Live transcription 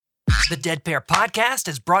The Dead Pair Podcast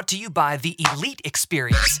is brought to you by the Elite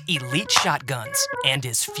Experience, Elite Shotguns, and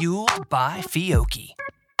is fueled by Fiocchi.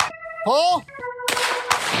 Paul?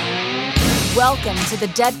 Welcome to the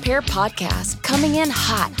Dead Pair Podcast, coming in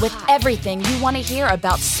hot with everything you want to hear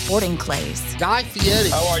about sporting clays. Guy Fieri.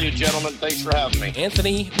 How are you, gentlemen? Thanks for having me.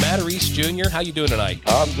 Anthony Matarese Jr., how you doing tonight?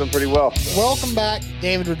 I'm doing pretty well. Welcome back,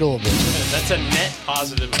 David Radulovich. That's a net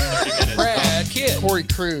positive. Brad Kidd. Corey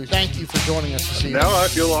Cruz, thank you for joining us this evening. Now I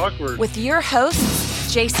feel awkward. With your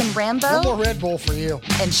hosts, Jason One Rambo more Red Bull for you.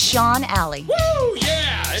 and Sean Alley. Woo, yeah!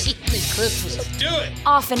 Christmas. Let's do it.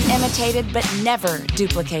 Often imitated but never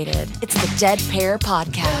duplicated. It's the Dead Pair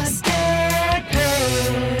Podcast.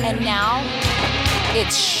 And now,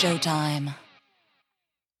 it's showtime.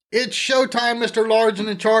 It's showtime, Mr. Large and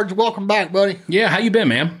in charge. Welcome back, buddy. Yeah, how you been,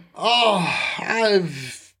 man? Oh,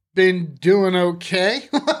 I've been doing okay.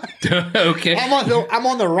 Okay. I'm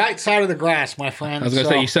on the right side of the grass, my friend. I was going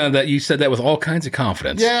to say, you said that with all kinds of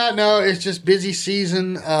confidence. Yeah, no, it's just busy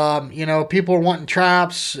season. People are wanting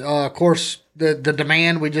traps. Of course, the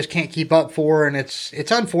demand we just can't keep up for, and it's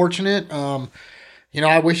unfortunate.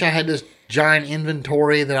 I wish I had this giant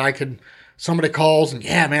inventory that I could. Somebody calls and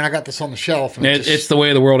yeah, man, I got this on the shelf. And It's the way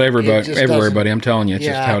of the world everywhere, buddy. I'm telling you, it's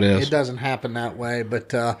just how it is. It doesn't happen that way,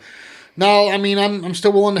 but. No, I mean, I'm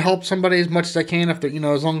still willing to help somebody as much as I can if they're,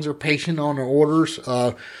 as long as they're patient on their orders.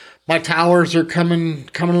 My towers are coming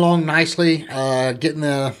along nicely. Getting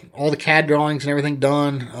all the CAD drawings and everything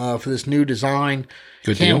done for this new design.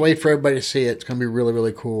 Good Can't deal. wait for everybody to see it. It's going to be really,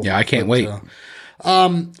 really cool. Yeah, I can't wait.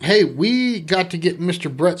 Hey, we got to get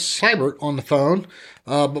Mr. Brett Seibert on the phone.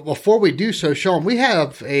 But before we do so, Sean, we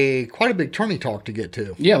have quite a big tourney talk to get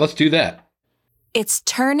to. Yeah, let's do that. It's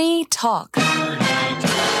Tourney Talk.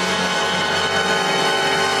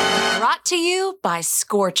 Brought to you by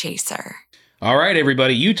Score Chaser. All right,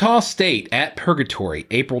 everybody. Utah State at Purgatory,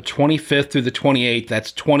 April 25th through the 28th.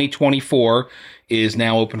 That's 2024 is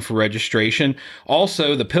now open for registration.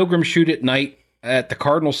 Also, the Pilgrim Shoot at Night at the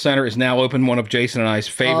Cardinal Center is now open, one of Jason and I's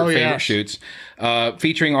favorite shoots,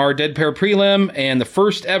 featuring our Dead Pair prelim and the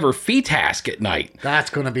first ever FETASC at night. That's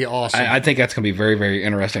going to be awesome. I think that's going to be very, very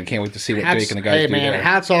interesting. I can't wait to see what Jake and the guys do there.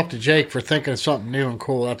 Hats off to Jake for thinking of something new and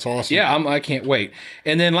cool. That's awesome. Yeah, I can't wait.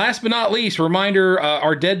 And then last but not least, reminder,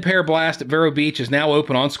 our Dead Pair Blast at Vero Beach is now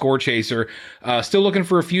open on Score Chaser. Still looking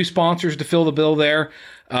for a few sponsors to fill the bill there.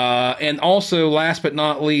 And also, last but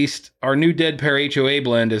not least, our new Dead Pair HOA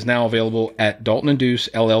blend is now available at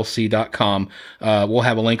DaltonandDeuceLLC.com. We'll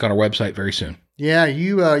have a link on our website very soon. Yeah,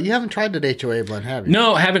 you haven't tried that HOA blend, have you?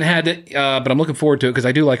 No, I haven't had it, but I'm looking forward to it because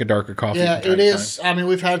I do like a darker coffee. Yeah, it is. I mean,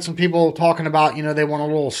 we've had some people talking about, they want a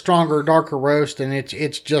little stronger, darker roast, and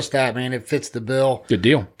it's just that, man. It fits the bill. Good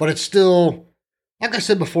deal. But it's still, like I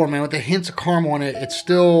said before, man, with the hints of caramel in it, it's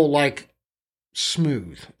still like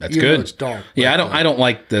smooth. That's good. It's dark. Yeah, I don't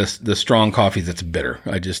like the strong coffee that's bitter.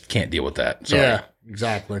 I just can't deal with that. Sorry. Yeah,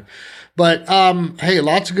 exactly. But hey,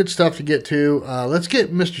 lots of good stuff to get to. Let's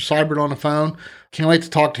get Mr. Seibert on the phone. Can't wait to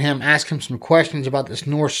talk to him, ask him some questions about this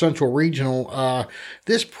North Central Regional.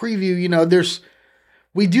 This preview,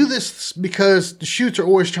 we do this because the shoots are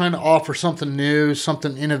always trying to offer something new,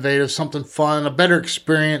 something innovative, something fun, a better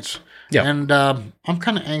experience. Yeah. And I'm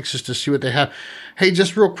kind of anxious to see what they have. Hey,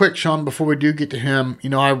 just real quick, Sean, before we do get to him,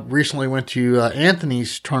 I recently went to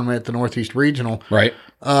Anthony's tournament at the Northeast Regional. Right.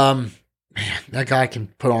 Man, that guy can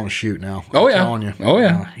put on a shoot now. Oh, I'm yeah. telling you. Oh,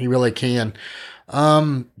 yeah. He really can.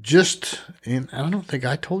 And I don't think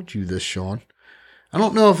I told you this, Sean. I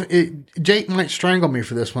don't know if Jake might strangle me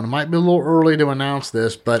for this one. It might be a little early to announce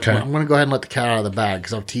this, but okay. I'm going to go ahead and let the cat out of the bag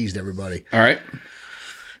because I've teased everybody. All right.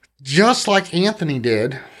 Just like Anthony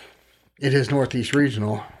did at his Northeast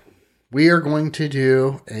Regional, we are going to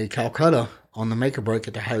do a Calcutta on the make or break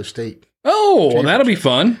at the Ohio State. Oh, well, that'll be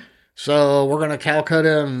fun. So we're going to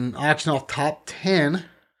Calcutta and auction off top 10.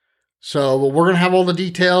 So we're going to have all the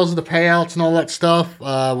details of the payouts and all that stuff.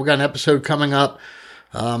 We've got an episode coming up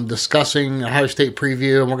discussing Ohio State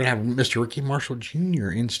preview, and we're going to have Mr. Ricky Marshall Jr.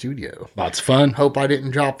 in studio. Lots of fun. Hope I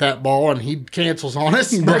didn't drop that ball and he cancels on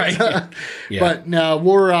us. Right. Yeah. But no,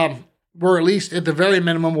 we're at least at the very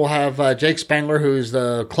minimum, we'll have Jake Spangler, who's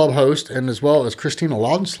the club host, and as well as Christina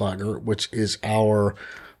Laudenslager, which is our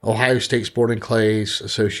Ohio State Sporting Clays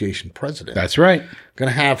Association president. That's right. Going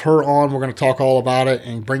to have her on. We're going to talk all about it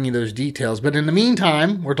and bring you those details. But in the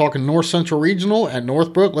meantime, we're talking North Central Regional at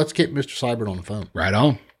Northbrook. Let's get Mr. Seibert on the phone. Right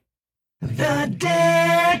on. The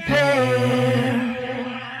Dead Pair.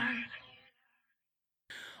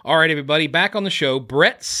 All right, everybody, back on the show,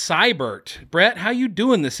 Brett Seibert. Brett, how you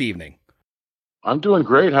doing this evening? I'm doing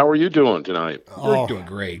great. How are you doing tonight? We're doing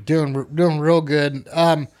great. Doing real good.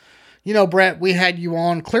 You know, Brett, we had you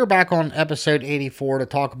on clear back on episode 84 to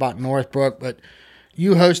talk about Northbrook, but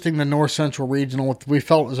you hosting the North Central Regional, we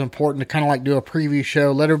felt it was important to kind of like do a preview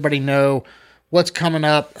show, let everybody know what's coming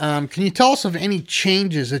up. Can you tell us of any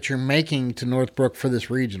changes that you're making to Northbrook for this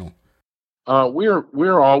regional?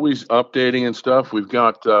 We're always updating and stuff. We've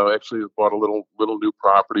got actually bought a little new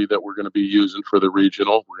property that we're going to be using for the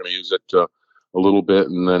regional. We're going to use it a little bit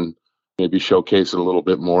and then maybe showcase it a little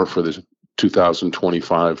bit more for the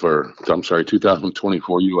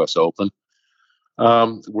 2024 U.S. Open.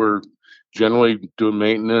 We're generally doing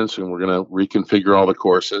maintenance, and we're going to reconfigure all the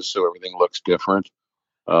courses so everything looks different.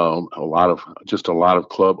 A lot of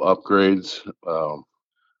club upgrades.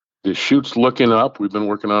 The shoot's looking up. We've been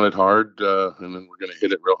working on it hard, and then we're going to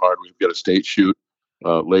hit it real hard. We've got a state shoot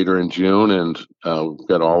later in June, and we've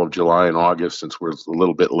got all of July and August, since we're a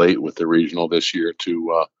little bit late with the regional this year,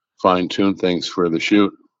 to fine-tune things for the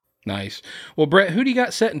shoot. Nice. Well, Brett, who do you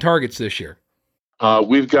got setting targets this year?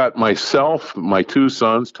 We've got myself, my two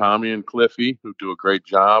sons, Tommy and Cliffy, who do a great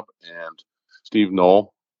job, and Steve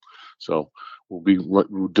Knoll. So we'll be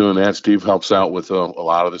doing that. Steve helps out with a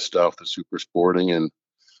lot of the stuff, the super sporting, and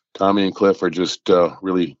Tommy and Cliff are just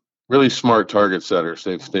really, really smart target setters.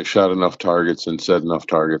 They've shot enough targets and set enough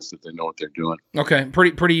targets that they know what they're doing. Okay,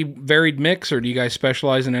 pretty varied mix, or do you guys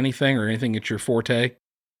specialize in anything, or anything that's your forte?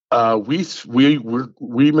 We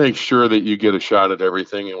make sure that you get a shot at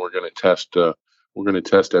everything, and we're going to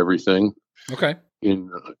test everything. Okay.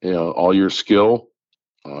 In all your skill.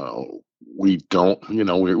 We don't,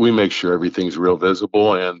 we make sure everything's real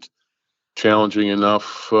visible and challenging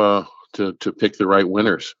enough to pick the right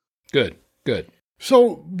winners. Good.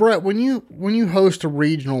 So, Brett, when you host a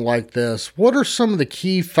regional like this, what are some of the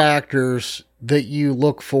key factors that you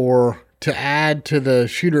look for to add to the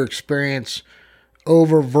shooter experience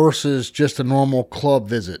over versus just a normal club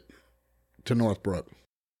visit to Northbrook?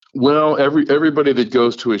 Well, everybody that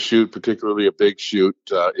goes to a shoot, particularly a big shoot,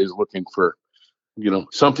 is looking for,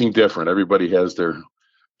 something different. Everybody has their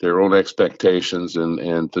own expectations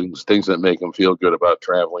and things that make them feel good about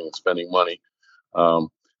traveling and spending money.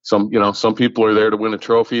 Some people are there to win a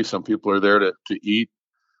trophy. Some people are there to eat,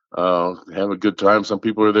 have a good time. Some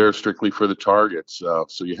people are there strictly for the targets. So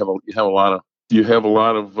you have a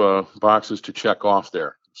lot of boxes to check off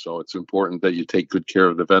there. So it's important that you take good care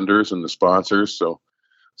of the vendors and the sponsors. So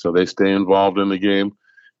they stay involved in the game.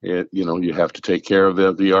 And, you have to take care of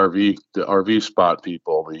the RV spot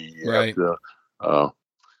people. Right.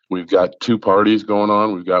 We've got two parties going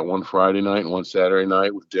on. We've got one Friday night and one Saturday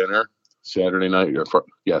night with dinner. Friday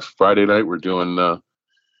night, we're doing that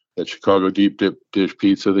Chicago deep dip dish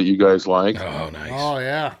pizza that you guys like. Oh, nice. Oh,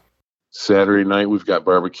 yeah. Saturday night, we've got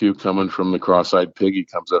barbecue coming from the Cross-Eyed Pig. He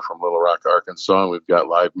comes up from Little Rock, Arkansas. And we've got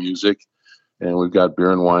live music, and we've got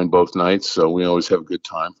beer and wine both nights. So we always have a good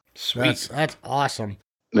time. Sweet. That's awesome.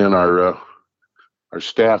 And our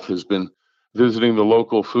staff has been visiting the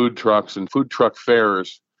local food trucks and food truck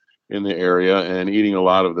fairs in the area and eating a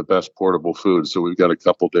lot of the best portable food. So we've got a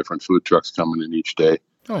couple different food trucks coming in each day.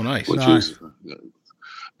 Oh, nice. Which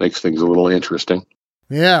makes things a little interesting.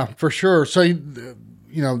 Yeah, for sure. So,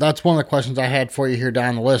 that's one of the questions I had for you here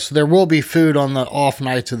down the list. There will be food on the off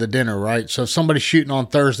nights of the dinner, right? So if somebody's shooting on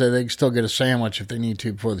Thursday, they can still get a sandwich if they need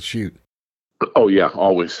to before the shoot. Oh, yeah,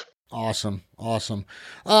 always. Awesome.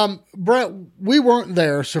 Brett, we weren't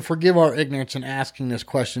there, so forgive our ignorance in asking this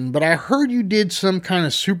question, but I heard you did some kind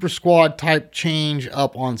of super squad type change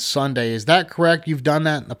up on Sunday. Is that correct? You've done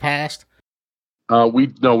that in the past? We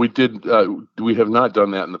did. We have not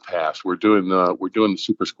done that in the past. We're doing the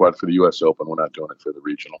super squad for the U.S. Open. We're not doing it for the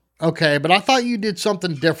regional. Okay, but I thought you did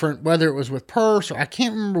something different, whether it was with purse or I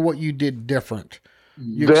can't remember what you did different.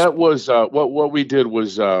 That was what we did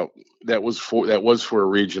was that was for a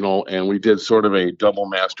regional, and we did sort of a double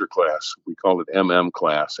master class. We called it MM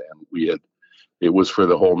class, and it was for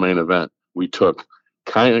the whole main event. We took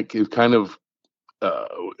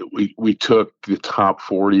we took the top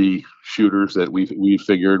 40 shooters that we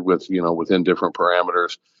figured within different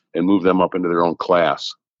parameters and moved them up into their own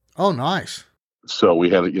class. Oh, nice. So we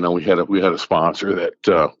had a sponsor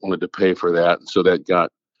that wanted to pay for that, so it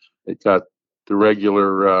got the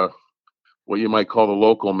regular what you might call the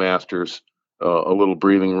local masters a little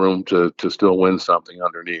breathing room to still win something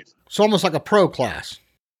underneath. It's almost like a pro class.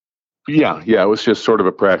 Yeah, it was just sort of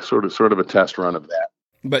a sort of a test run of that.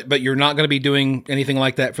 But you're not going to be doing anything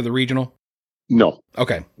like that for the regional? No.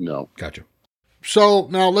 Okay. No. Gotcha. So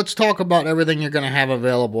now let's talk about everything you're going to have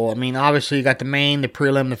available. I mean, obviously you got the main, the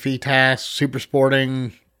prelim, the FETAS, super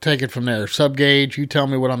sporting. Take it from there. Sub gauge. You tell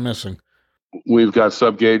me what I'm missing. We've got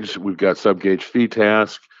sub gauge. We've got sub gauge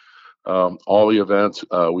FETAS. all the events.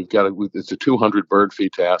 It's a 200 bird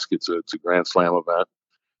feed task. It's a Grand Slam event,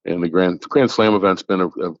 and the Grand Slam event's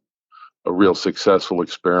been a real successful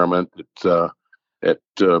experiment. It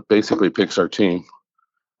basically picks our team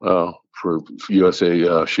for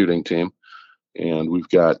USA shooting team, and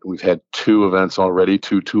we've had 2 events already,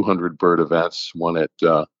 200 bird events. One at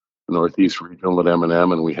Northeast Regional at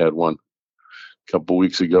M&M, and we had one a couple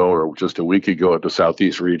weeks ago, or just a week ago, at the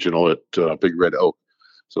Southeast Regional at Big Red Oak.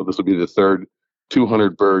 So this will be the third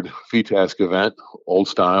 200 bird feed task event, old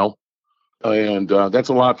style, and that's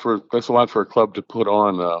a lot for a club to put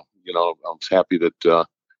on. I'm happy that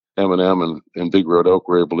M&M and Big Red Oak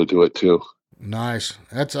were able to do it too. Nice.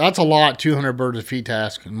 That's a lot. 200 birds of feed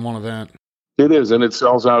task in one event. It is, and it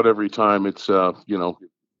sells out every time. It's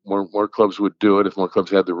more clubs would do it if more clubs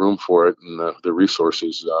had the room for it and the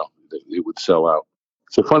resources. It would sell out.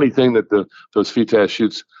 It's a funny thing that those feed task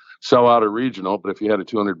shoots sell out a regional, but if you had a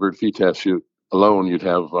 200 bird feed task shoot alone, you'd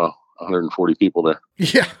have 140 people there.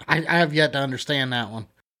 Yeah, I have yet to understand that one.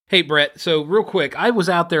 Hey, Brett, so real quick, I was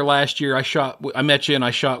out there last year. I met you, and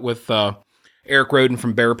I shot with Eric Roden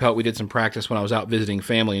from Bear Pelt. We did some practice when I was out visiting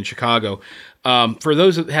family in Chicago. For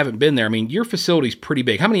those that haven't been there, I mean, your facility's pretty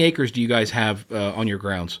big. How many acres do you guys have on your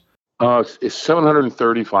grounds? It's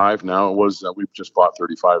 735 now. It was we've just bought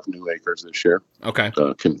 35 new acres this year. Okay.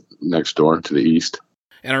 Next door to the east.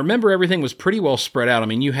 And I remember everything was pretty well spread out. I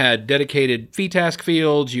mean, you had dedicated feed task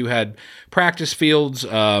fields, you had practice fields.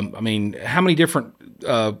 How many different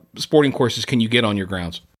sporting courses can you get on your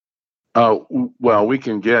grounds? Well, we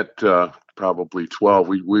can get probably 12.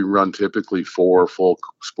 We run typically 4 full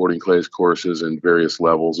sporting clays courses in various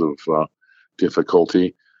levels of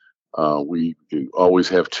difficulty. We always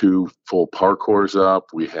have 2 full parkours up.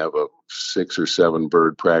 We have a 6 or 7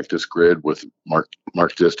 bird practice grid with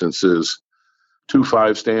marked distances. 2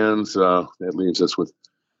 5 stands. That leaves us with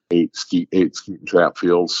 8 skeet and trap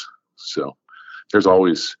fields. So there's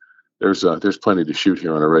plenty to shoot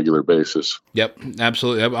here on a regular basis. Yep,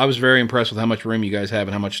 absolutely. I was very impressed with how much room you guys have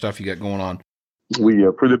and how much stuff you got going on. We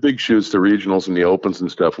for the big shoots, the regionals and the opens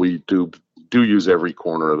and stuff, we do use every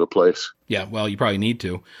corner of the place. Yeah, well, you probably need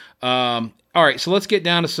to. All right, so let's get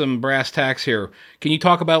down to some brass tacks here. Can you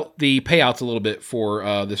talk about the payouts a little bit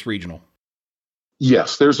for this regional?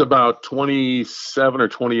 Yes, there's about $27,000 or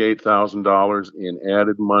 $28,000 in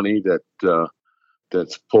added money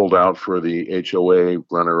that's pulled out for the HOA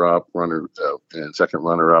runner-up, and second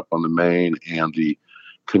runner-up on the main, and the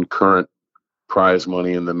concurrent prize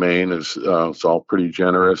money in the main is it's all pretty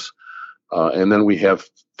generous. And then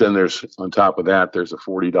there's on top of that, there's a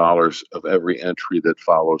 $40 of every entry that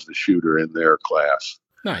follows the shooter in their class.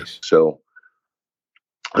 Nice. So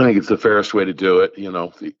I think it's the fairest way to do it.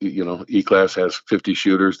 E-class has 50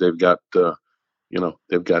 shooters. They've got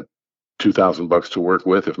 $2,000 to work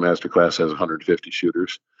with. If master class has 150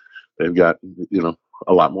 shooters, they've got,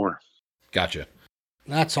 a lot more. Gotcha.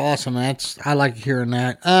 That's awesome. I like hearing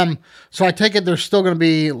that. So I take it there's still going to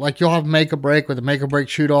be, like, you'll have make or break with a make or break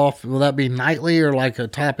shoot off. Will that be nightly or like a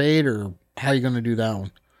top 8, or how are you going to do that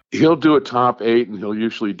one? He'll do a top 8, and he'll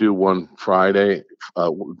usually do one Friday,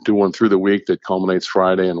 do one through the week that culminates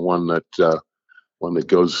Friday, and one that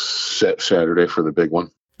goes Saturday for the big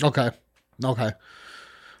one. Okay. Go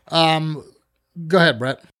ahead,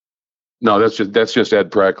 Brett. No, that's just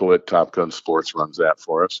Ed Preckle at Top Gun Sports runs that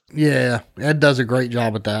for us. Yeah, Ed does a great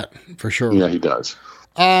job at that, for sure. Yeah, he does.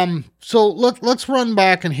 So let's run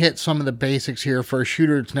back and hit some of the basics here for a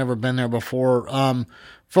shooter that's never been there before.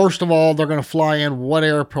 First of all, they're going to fly in. What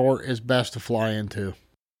airport is best to fly into?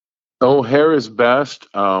 O'Hare is best.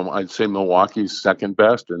 I'd say Milwaukee's second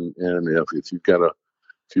best, and if you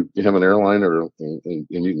have an airline and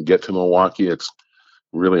you can get to Milwaukee, it's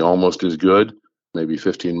really almost as good. Maybe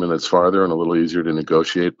 15 minutes farther and a little easier to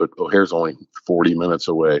negotiate, but O'Hare's only 40 minutes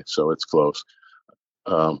away, so it's close.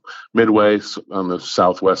 Midway on the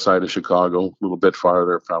southwest side of Chicago, a little bit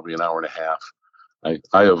farther, probably an hour and a half.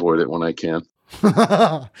 I avoid it when I can.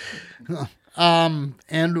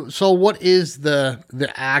 And so what is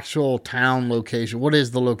the actual town location? What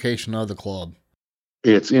is the location of the club?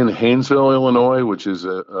 It's in Haynesville, Illinois, which is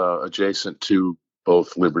adjacent to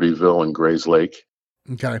both Libertyville and Grays Lake.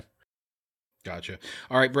 Okay. Gotcha.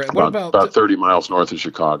 All right, Brett, what about 30 miles north of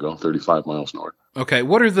Chicago, 35 miles north. Okay.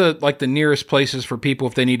 What are the nearest places for people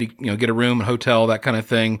if they need to, get a room, a hotel, that kind of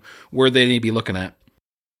thing, where they need to be looking at?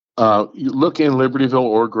 You look in Libertyville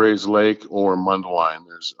or Grays Lake or Mundelein.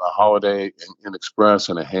 There's a Holiday Inn Express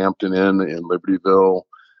and a Hampton Inn in Libertyville.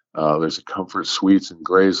 There's a Comfort Suites in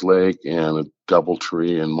Grays Lake and a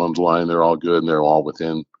Doubletree in Mundelein. They're all good, and they're all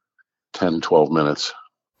within 10, 12 minutes.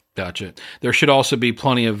 Gotcha. There should also be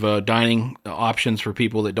plenty of dining options for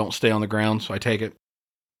people that don't stay on the ground, so I take it.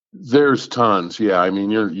 There's tons. Yeah. I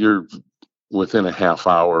mean, you're within a half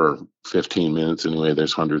hour, 15 minutes anyway.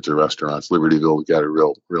 There's hundreds of restaurants. Libertyville, we got a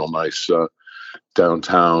real nice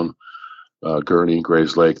downtown. Gurney,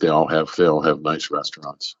 Grays Lake, they all have nice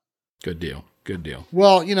restaurants. Good deal.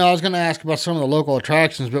 Well, I was going to ask about some of the local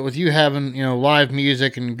attractions, but with you having, live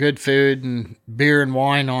music and good food and beer and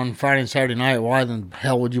wine on Friday and Saturday night, why the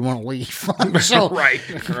hell would you want to leave? So, right.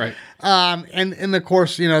 And of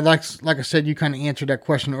course, like I said, you kind of answered that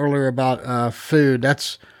question earlier about food.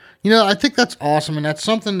 That's, I think that's awesome, and that's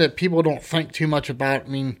something that people don't think too much about. I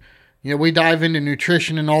mean, we dive into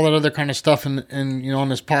nutrition and all that other kind of stuff and on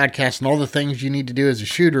this podcast and all the things you need to do as a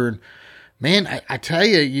shooter. And man, I tell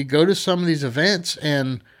you, you go to some of these events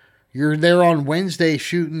and you're there on Wednesday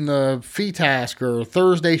shooting the fee task or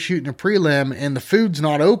Thursday shooting a prelim and the food's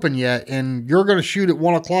not open yet and you're going to shoot at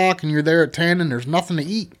 1 o'clock and you're there at 10 and there's nothing to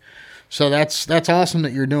eat. So that's awesome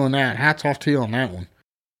that you're doing that. Hats off to you on that one.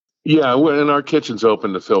 Yeah, and our kitchen's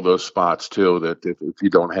open to fill those spots too. That if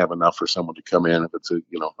you don't have enough for someone to come in, if it's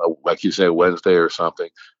like you say, Wednesday or something,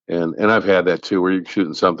 and I've had that too, where you're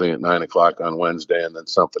shooting something at 9 o'clock on Wednesday and then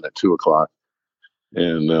something at 2 o'clock,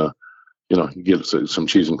 and you get some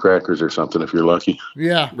cheese and crackers or something if you're lucky.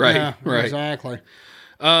 Yeah, right. Exactly.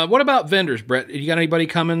 What about vendors, Brett? You got anybody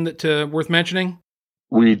coming that worth mentioning?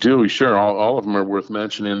 We do, sure. All of them are worth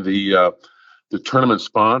mentioning. The tournament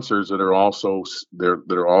sponsors that are also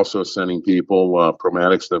sending people,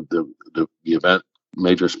 Promatics, the event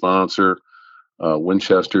major sponsor,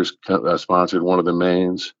 Winchester's sponsored one of the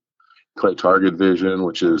mains. Clay Target Vision,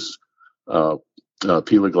 which is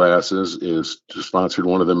Pila Glasses, is sponsored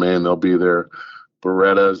one of the main. They'll be there.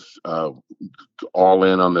 Beretta's all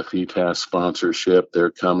in on the FETAS sponsorship.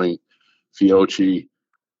 They're coming. Fiocchi,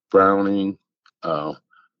 Browning,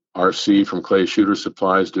 RC from Clay Shooter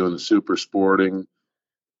Supplies doing the super sporting.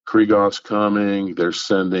 Krieghoff's coming. They're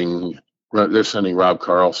sending Rob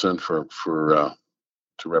Carlson for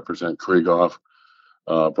to represent Krieghoff.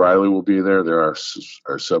 Briley will be there. They're our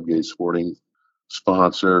Subgate Sporting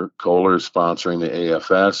sponsor. Kohler's sponsoring the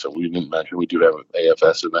AFS. So we didn't mention we do have an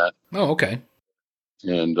AFS event. Oh, okay.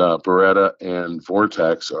 And Beretta and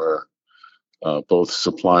Vortex are both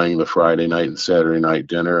supplying the Friday night and Saturday night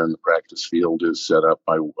dinner, and the practice field is set up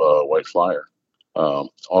by White Flyer.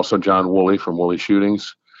 Also, John Woolley from Woolley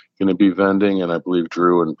Shootings going to be vending, and I believe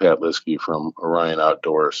Drew and Pat Liskey from Orion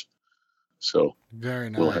Outdoors. So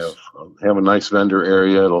very nice. We'll have a nice vendor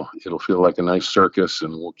area. It'll feel like a nice circus,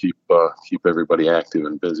 and we'll keep everybody active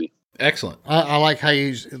and busy. Excellent. I like how you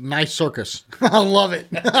use nice circus. I love it.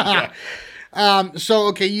 So,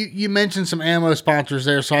 okay, you mentioned some ammo sponsors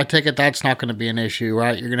there, so I take it that's not going to be an issue,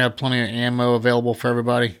 right? You're going to have plenty of ammo available for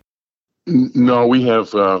everybody? No, we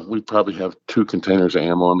probably have 2 containers of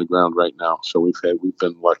ammo on the ground right now. So we've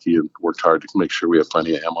been lucky and worked hard to make sure we have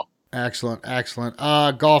plenty of ammo. Excellent.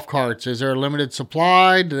 Golf carts, is there a limited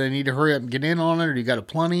supply? Do they need to hurry up and get in on it, or do you got a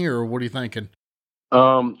plenty, or what are you thinking?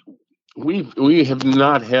 We have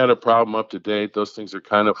not had a problem up to date. Those things are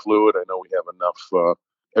kind of fluid. I know we have enough.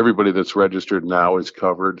 Everybody that's registered now is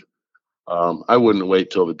covered. I wouldn't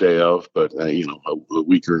wait till the day of, but a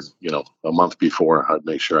week or a month before, I'd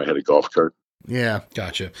make sure I had a golf cart. Yeah,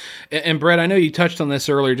 gotcha. And Brett, I know you touched on this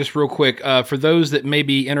earlier. Just real quick, for those that may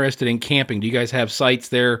be interested in camping, do you guys have sites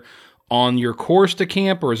there on your course to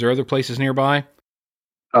camp, or is there other places nearby?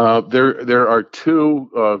 There are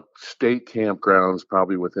 2 state campgrounds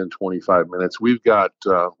probably within 25 minutes. We've got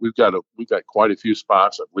quite a few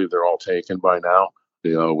spots. I believe they're all taken by now.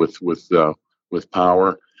 With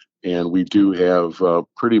power, and we do have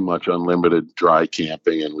pretty much unlimited dry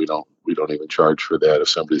camping, and we don't even charge for that if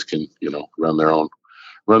somebody's can run their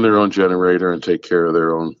own generator and take care of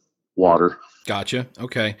their own water. Gotcha.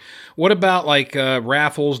 Okay. What about like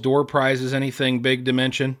raffles, door prizes, anything big to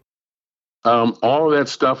mention? All of that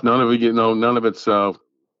stuff. None of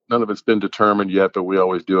it's been determined yet, but we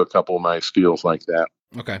always do a couple of nice deals like that.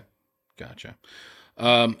 Okay. Gotcha.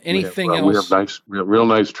 Anything else? We have real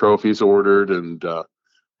nice trophies ordered, and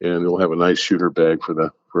we'll have a nice shooter bag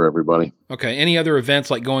for everybody. Okay. Any other events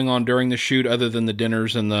like going on during the shoot other than the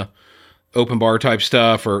dinners and the open bar type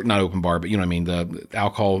stuff, or not open bar, but you know what I mean, the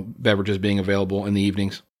alcohol beverages being available in the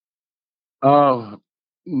evenings? No,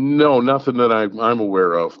 nothing that I'm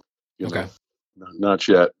aware of. Okay. Not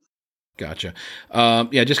yet. Gotcha.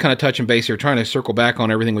 Just kind of touching base here, trying to circle back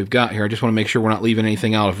on everything we've got here. I just want to make sure we're not leaving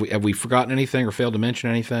anything out. Have we forgotten anything or failed to mention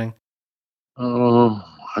anything? I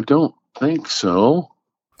don't think so.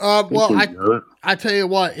 I tell you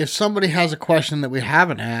what, if somebody has a question that we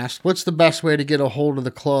haven't asked, what's the best way to get a hold of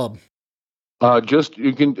the club?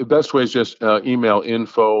 The best way is just email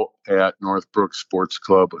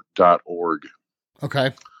info@northbrooksportsclub.org,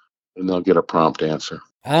 Okay. and they'll get a prompt answer.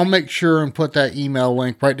 I'll make sure and put that email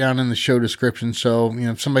link right down in the show description. So,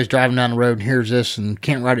 if somebody's driving down the road and hears this and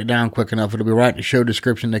can't write it down quick enough, it'll be right in the show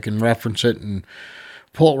description. They can reference it and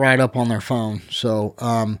pull it right up on their phone. So,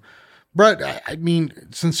 Brett,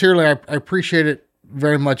 sincerely, I appreciate it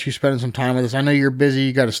very much, you spending some time with us. I know you're busy.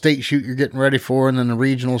 You got a state shoot you're getting ready for, and then the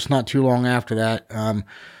regionals not too long after that.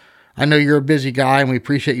 I know you're a busy guy, and we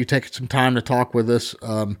appreciate you taking some time to talk with us.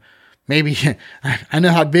 Maybe, I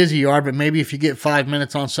know how busy you are, but maybe if you get 5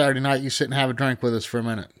 minutes on Saturday night, you sit and have a drink with us for a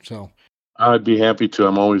minute. So I'd be happy to.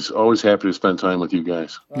 I'm always happy to spend time with you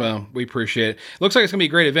guys. Well, we appreciate it. Looks like it's going to be a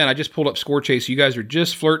great event. I just pulled up Score Chase. You guys are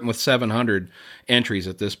just flirting with 700 entries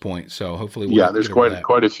at this point. So hopefully, there's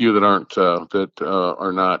quite a few that aren't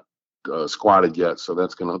are not squatted yet. So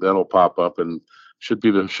that'll pop up and should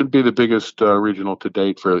be the biggest regional to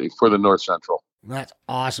date for the North Central. That's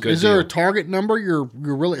awesome. Good Is there deal. a target number you're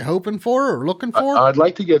really hoping for or looking for? I'd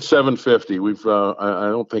like to get 750. I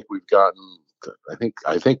don't think we've gotten.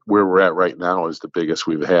 I think where we're at right now is the biggest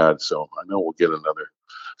we've had. So I know we'll get another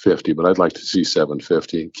 50, but I'd like to see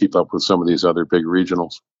 750 and keep up with some of these other big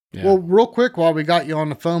regionals. Yeah. Well, real quick, while we got you on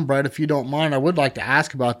the phone, Brett, if you don't mind, I would like to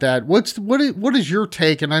ask about that. What is your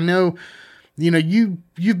take? And I know,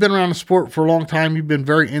 you've been around the sport for a long time. You've been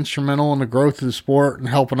very instrumental in the growth of the sport and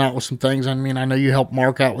helping out with some things. I know you helped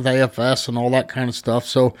Mark out with AFS and all that kind of stuff.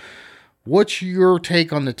 So what's your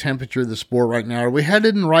take on the temperature of the sport right now? Are we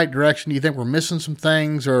headed in the right direction? Do you think we're missing some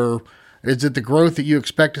things, or is it the growth that you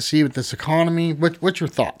expect to see with this economy? What's your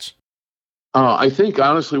thoughts? I think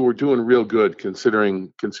honestly we're doing real good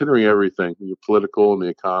considering everything, the political and the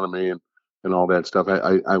economy and all that stuff.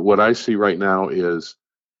 I what I see right now is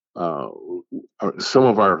some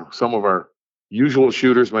of our usual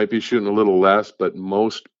shooters might be shooting a little less, but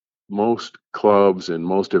most clubs and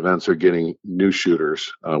most events are getting new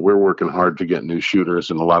shooters. We're working hard to get new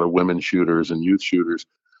shooters and a lot of women shooters and youth shooters.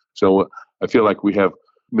 So I feel like we have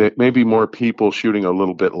maybe more people shooting a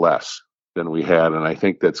little bit less than we had, and I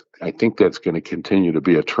think that's going to continue to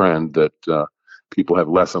be a trend that people have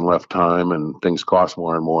less and less time and things cost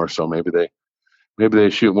more and more. So maybe they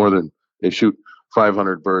shoot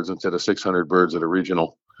 500 birds instead of 600 birds at a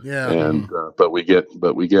regional. Yeah. And but we get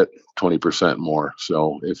 20% more.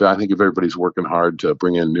 So I think if everybody's working hard to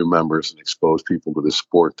bring in new members and expose people to the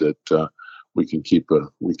sport, that we can keep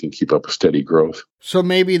up a steady growth. So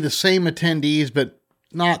maybe the same attendees, but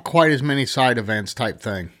not quite as many side events type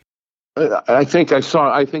thing. I think I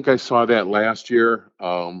saw that last year.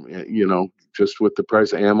 Just with the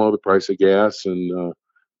price of ammo, the price of gas, and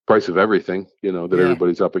price of everything, that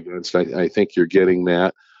everybody's up against. I think you're getting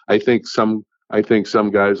that. I think some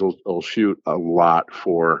guys will shoot a lot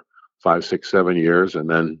for 5, 6, 7 years and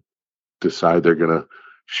then decide they're going to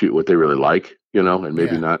shoot what they really like, and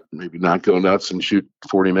maybe not go nuts and shoot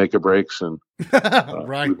 40 make or breaks. And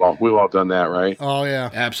right. We've all done that, right? Oh yeah,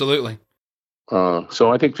 Absolutely.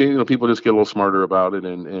 So I think people just get a little smarter about it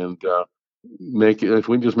and make it. If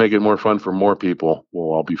we just make it more fun for more people,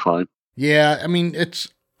 we'll all be fine. Yeah,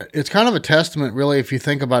 it's kind of a testament, really, if you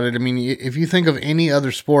think about it. If you think of any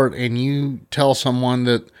other sport and you tell someone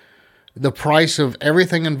that the price of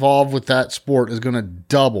everything involved with that sport is going to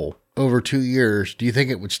double over 2 years, do you think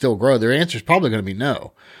it would still grow? Their answer is probably going to be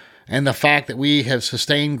no. And the fact that we have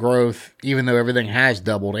sustained growth, even though everything has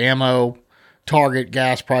doubled, ammo, target,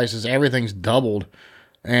 gas prices, everything's doubled,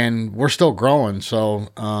 and we're still growing. So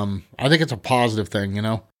I think it's a positive thing,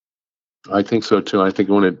 I think so too. I think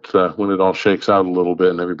when it all shakes out a little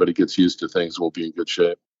bit and everybody gets used to things, we'll be in good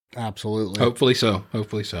shape. Absolutely. Hopefully so.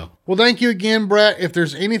 Well, thank you again, Brett. If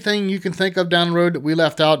there's anything you can think of down the road that we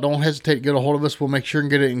left out, don't hesitate to get a hold of us. We'll make sure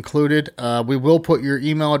and get it included. We will put your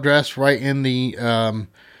email address right in the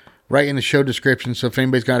show description. So if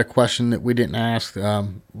anybody's got a question that we didn't ask,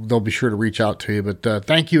 they'll be sure to reach out to you. But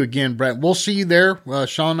thank you again, Brett. We'll see you there.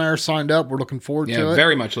 Sean and I are signed up. We're looking forward to it. Yeah,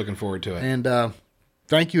 very much looking forward to it. And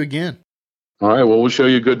thank you again. All right. Well, we'll show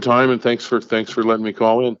you a good time, and thanks for letting me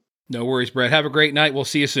call in. No worries, Brett. Have a great night. We'll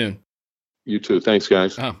see you soon. You too. Thanks,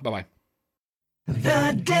 guys. Bye-bye.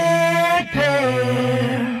 The Dead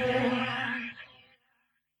Pair.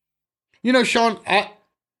 Sean,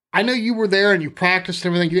 I know you were there and you practiced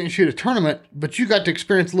and everything. You didn't shoot a tournament, but you got to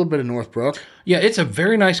experience a little bit of Northbrook. Yeah, it's a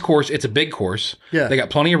very nice course. It's a big course. Yeah. They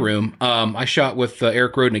got plenty of room. I shot with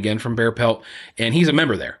Eric Roden again from Bear Pelt, and he's a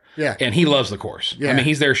member there. Yeah. And he loves the course. Yeah.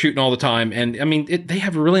 He's there shooting all the time. And, they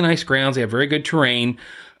have really nice grounds. They have very good terrain.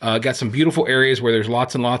 Got some beautiful areas where there's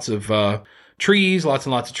lots and lots of trees, lots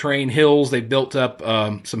and lots of terrain, hills. They built up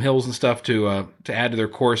some hills and stuff to add to their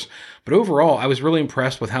course. But overall, I was really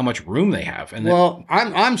impressed with how much room they have. And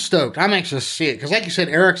I'm stoked. I'm anxious to see it because, like you said,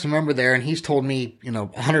 Eric's a member there, and he's told me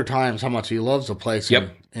 100 times how much he loves the place.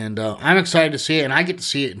 Yep. And I'm excited to see it, and I get to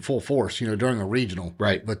see it in full force, during a regional.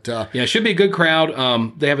 Right. But it should be a good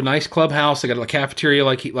crowd. They have a nice clubhouse. They got a cafeteria,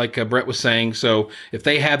 like Brett was saying. So if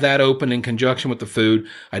they have that open in conjunction with the food,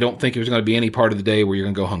 I don't think there's going to be any part of the day where you're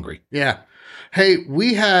going to go hungry. Yeah. Hey,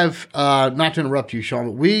 we have, not to interrupt you, Sean,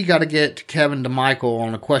 but we got to get Kevin DeMichiel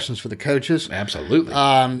on the questions for the coaches. Absolutely.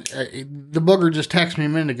 The booger just texted me a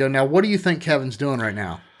minute ago. Now, what do you think Kevin's doing right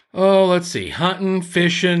now? Oh, let's see. Hunting,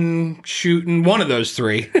 fishing, shooting, one of those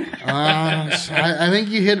three. I think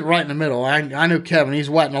you hit it right in the middle. I know Kevin. He's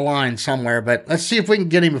wetting a line somewhere, but let's see if we can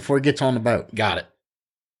get him before he gets on the boat. Got it.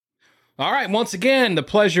 All right. Once again, the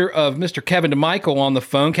pleasure of Mr. Kevin DeMichiel on the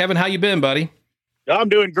phone. Kevin, how you been, buddy? I'm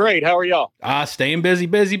doing great. How are y'all? Staying busy.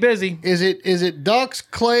 Is it ducks,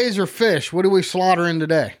 clays, or fish? What are we slaughtering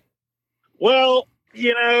today? Well,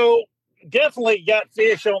 definitely got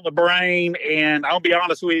fish on the brain. And I'll be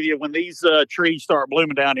honest with you, when these trees start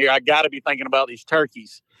blooming down here, I got to be thinking about these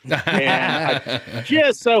turkeys. And I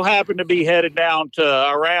just so happen to be headed down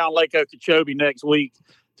to around Lake Okeechobee next week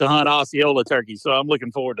to hunt Osceola turkeys. So I'm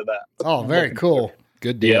looking forward to that. Oh, very cool.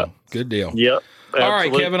 Good deal. Yeah. Good deal. Yep. All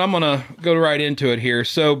right, Kevin, I'm going to go right into it here.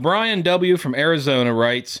 So Brian W. from Arizona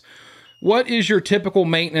writes, what is your typical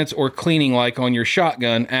maintenance or cleaning like on your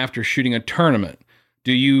shotgun after shooting a tournament?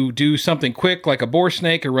 Do you do something quick like a bore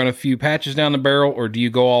snake or run a few patches down the barrel, or do you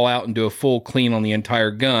go all out and do a full clean on the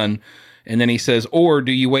entire gun? And then he says, or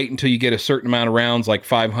do you wait until you get a certain amount of rounds, like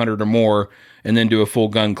 500 or more, and then do a full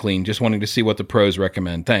gun clean? Just wanting to see what the pros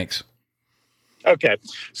recommend. Thanks. Okay.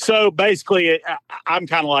 So basically, I'm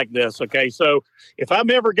kind of like this. Okay. So if I'm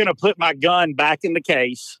ever going to put my gun back in the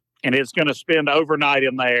case and it's going to spend overnight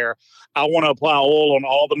in there, I want to apply oil on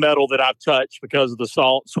all the metal that I've touched because of the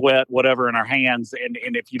salt, sweat, whatever in our hands. And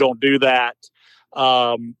if you don't do that,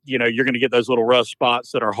 you're going to get those little rust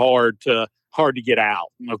spots that are hard to get out.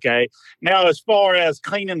 Okay. Now, as far as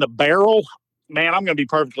cleaning the barrel, man, I'm going to be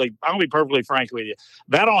perfectly frank with you.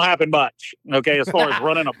 That don't happen much. Okay. As far as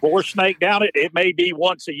running a bore snake down it, it may be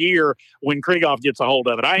once a year when Krieghoff gets a hold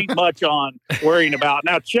of it. I ain't much on worrying about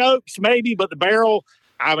now chokes maybe, but the barrel,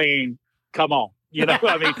 I mean, come on,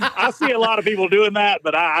 I see a lot of people doing that,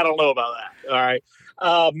 but I don't know about that. All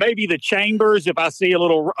right. Maybe the chambers, if I see a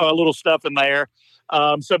little stuff in there.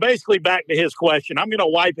 So basically back to his question, I'm going to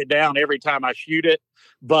wipe it down every time I shoot it.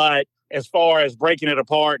 But as far as breaking it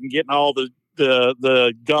apart and getting all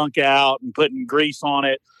the gunk out and putting grease on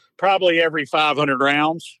it, probably every 500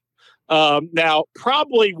 rounds. Now,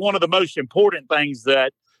 probably one of the most important things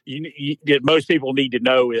that that most people need to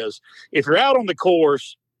know is if you're out on the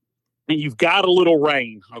course and you've got a little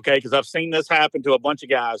rain, okay, because I've seen this happen to a bunch of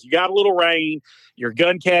guys. You got a little rain, your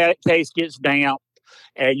gun case gets damp,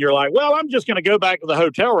 and you're like, well, I'm just going to go back to the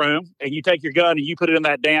hotel room, and you take your gun and you put it in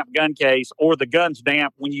that damp gun case, or the gun's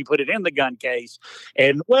damp when you put it in the gun case.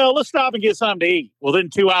 And, well, let's stop and get something to eat. Well, then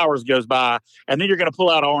 2 hours goes by, and then you're going to pull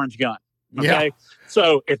out an orange gun. Okay. Yeah.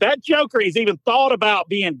 So if that joker is even thought about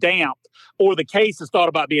being damp, or the case has thought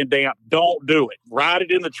about being damp, don't do it. Ride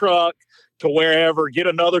it in the truck to wherever, get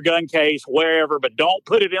another gun case, wherever, but don't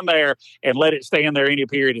put it in there and let it stay in there any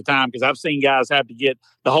period of time, because I've seen guys have to get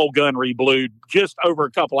the whole gun reblued just over a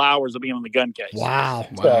couple hours of being in the gun case. Wow.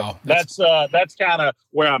 So that's kind of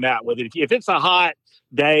where I'm at with it. If it's a hot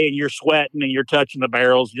day and you're sweating and you're touching the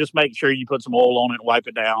barrels, just make sure you put some oil on it and wipe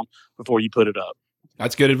it down before you put it up.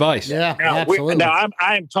 That's good advice. Yeah, now, absolutely.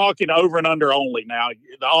 I'm talking over and under only. Now,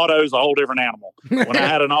 the auto is a whole different animal. When I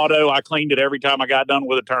had an auto, I cleaned it every time I got done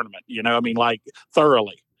with a tournament. Like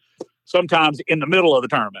thoroughly. Sometimes in the middle of the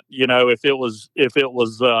tournament. If it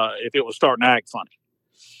was starting to act funny.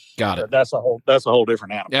 Got it. That's a whole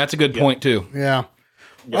different animal. Yeah, that's a good point too. Yeah.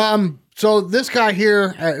 So this guy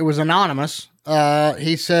here, it was anonymous.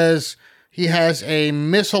 He says he has a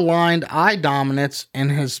misaligned eye dominance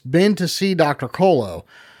and has been to see Dr. Colo.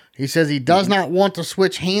 He says he does not want to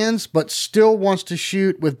switch hands, but still wants to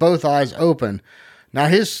shoot with both eyes open. Now,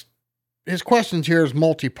 his questions here is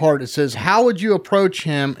multi-part. It says, how would you approach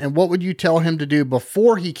him, and what would you tell him to do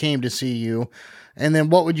before he came to see you? And then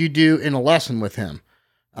what would you do in a lesson with him?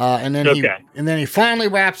 And then he finally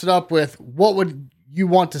wraps it up with, what would you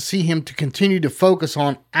want to see him to continue to focus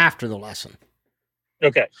on after the lesson?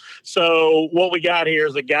 Okay. So what we got here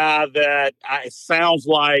is a guy that it sounds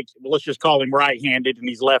like, let's just call him right-handed, and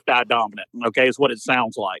he's left eye dominant. Okay. Is what it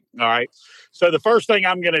sounds like. All right. So the first thing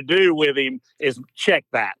I'm going to do with him is check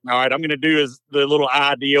that. All right. I'm going to do is the little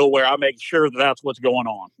eye deal where I make sure that that's what's going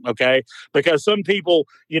on. Okay. Because some people,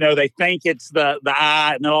 they think it's the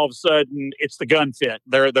eye, and then all of a sudden it's the gun fit.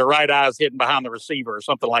 Their right eye is hidden behind the receiver or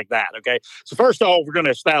something like that. Okay. So first of all, we're going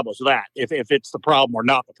to establish that if it's the problem or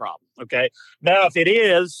not the problem. Okay. Now, if it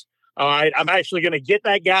is, all right, I'm actually going to get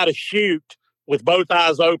that guy to shoot with both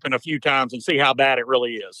eyes open a few times and see how bad it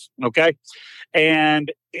really is. Okay.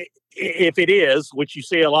 And if it is, which you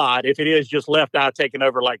see a lot, if it is just left eye taking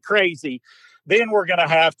over like crazy, then we're going to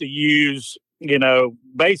have to use,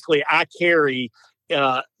 basically I carry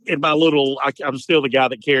in my little, I'm still the guy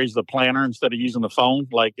that carries the planner instead of using the phone.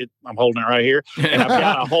 I'm holding it right here. And I've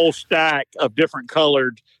got a whole stack of different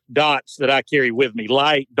colored dots that I carry with me,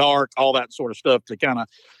 light, dark, all that sort of stuff to kind of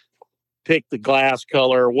pick the glass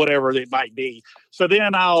color or whatever it might be. So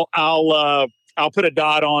then I'll put a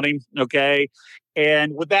dot on him. Okay.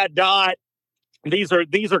 And with that dot, these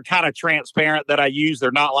are kind of transparent that I use.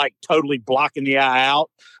 They're not like totally blocking the eye out,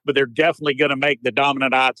 but they're definitely going to make the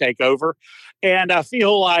dominant eye take over. And I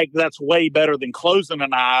feel like that's way better than closing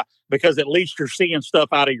an eye, because at least you're seeing stuff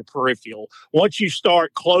out of your peripheral. Once you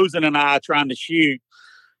start closing an eye trying to shoot,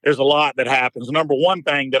 there's a lot that happens. Number one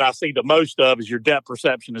thing that I see the most of is your depth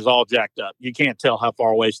perception is all jacked up. You can't tell how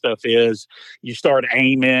far away stuff is. You start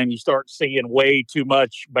aiming, you start seeing way too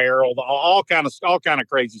much barrel, all kind of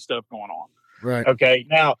crazy stuff going on. Right. Okay.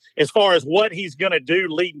 Now, as far as what he's going to do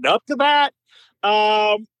leading up to that,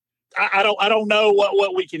 I don't know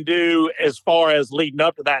what we can do as far as leading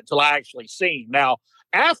up to that until I actually see him. Now,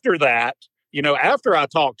 after that, after I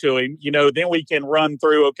talk to him, then we can run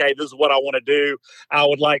through, okay, this is what I want to do. I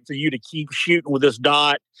would like for you to keep shooting with this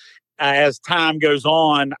dot. As time goes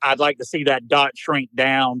on, I'd like to see that dot shrink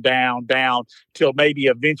down till maybe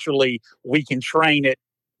eventually we can train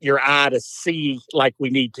your eye to see like we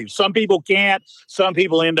need to. Some people can't. Some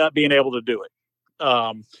people end up being able to do it.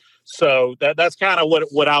 So that's kind of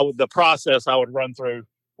the process I would run through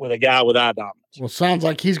with a guy with eye dominance. Well, sounds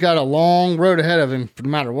like he's got a long road ahead of him no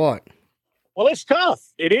matter what. Well, it's tough.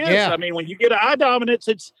 It is. Yeah. I mean, when you get an eye dominance,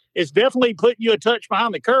 it's definitely putting you a touch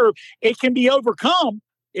behind the curve. It can be overcome.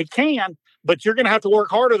 It can, but you're going to have to work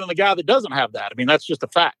harder than the guy that doesn't have that. I mean, that's just a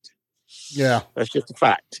fact. Yeah. That's just a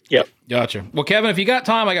fact. Yep. Gotcha. Well, Kevin, if you got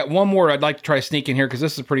time, I got one more I'd like to try sneaking here, because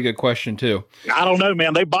this is a pretty good question too. I don't know,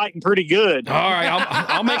 man. They biting pretty good. All right.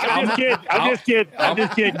 I'll make it. I'm just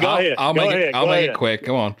kidding. Go ahead. I'll make it quick.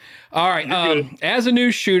 Go on. All right. As a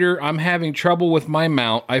new shooter, I'm having trouble with my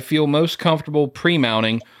mount. I feel most comfortable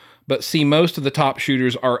pre-mounting, but see most of the top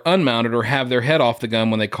shooters are unmounted or have their head off the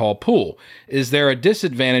gun when they call pull. Is there a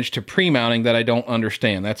disadvantage to pre-mounting that I don't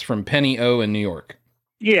understand? That's from Penny O in New York.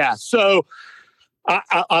 Yeah. So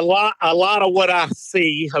a lot of what I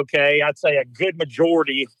see, okay, I'd say a good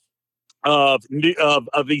majority of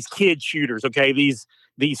these kid shooters, okay, these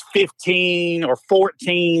 15 or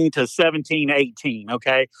 14 to 17, 18,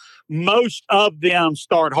 okay, most of them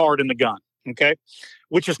start hard in the gun, okay,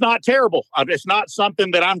 which is not terrible. It's not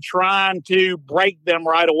something that I'm trying to break them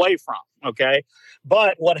right away from, okay.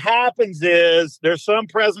 But what happens is there's some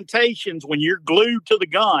presentations when you're glued to the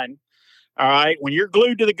gun. All right. When you're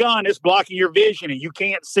glued to the gun, it's blocking your vision and you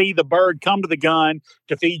can't see the bird come to the gun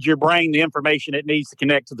to feed your brain the information it needs to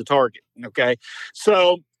connect to the target. Okay.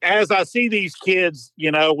 So as I see these kids,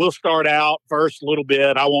 we'll start out first a little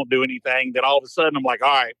bit. I won't do anything. Then all of a sudden I'm like, all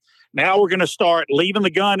right, now we're going to start leaving the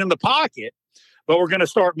gun in the pocket, but we're going to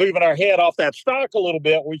start moving our head off that stock a little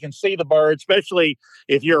bit where we can see the bird, especially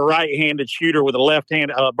if you're a right-handed shooter with a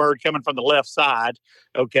left-handed bird coming from the left side.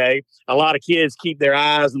 Okay. A lot of kids keep their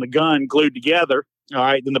eyes and the gun glued together. All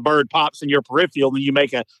right. Then the bird pops in your peripheral and then you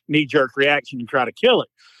make a knee-jerk reaction and try to kill it.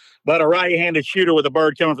 But a right-handed shooter with a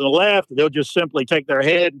bird coming from the left, they'll just simply take their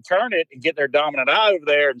head and turn it and get their dominant eye over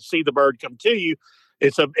there and see the bird come to you.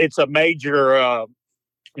 It's a major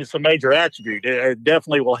attribute. It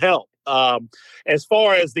definitely will help. As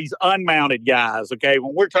far as these unmounted guys, okay,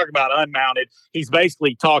 when we're talking about unmounted, he's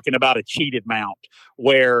basically talking about a cheated mount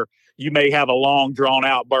where you may have a long drawn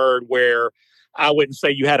out bird where I wouldn't say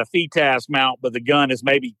you had a FETAS mount, but the gun is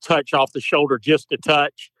maybe touch off the shoulder just a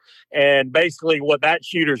touch. And basically what that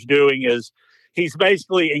shooter's doing is he's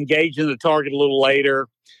basically engaging the target a little later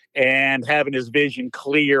and having his vision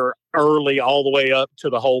clear early all the way up to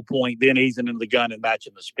the whole point, then easing into the gun and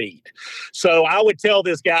matching the speed. So I would tell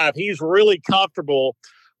this guy, if he's really comfortable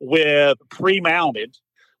with pre-mounted,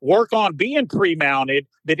 work on being pre-mounted,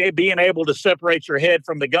 being able to separate your head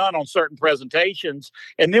from the gun on certain presentations.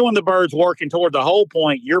 And then when the bird's working toward the hole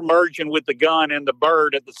point, you're merging with the gun and the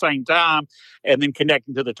bird at the same time and then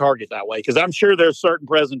connecting to the target that way. Because I'm sure there's certain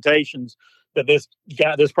presentations that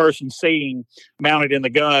this person's seeing mounted in the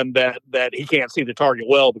gun that he can't see the target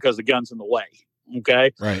well because the gun's in the way.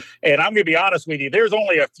 Okay. Right. And I'm going to be honest with you. There's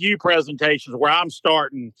only a few presentations where I'm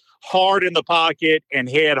starting hard in the pocket and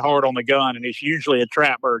head hard on the gun. And it's usually a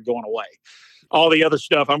trap bird going away. All the other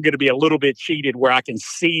stuff, I'm going to be a little bit cheated where I can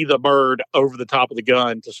see the bird over the top of the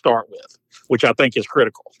gun to start with, which I think is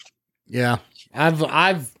critical. Yeah.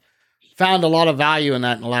 I've found a lot of value in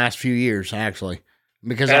that in the last few years, actually.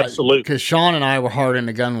 Absolutely. Because Sean and I were hard in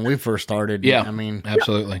the gun when we first started. Yeah, I mean,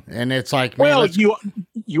 absolutely. And it's like, well,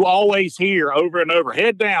 you always hear over and over,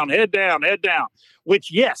 head down, head down, head down.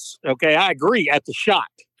 Which, yes, okay, I agree at the shot.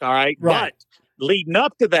 All right, right. But leading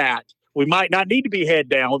up to that, we might not need to be head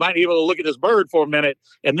down. We might be able to look at this bird for a minute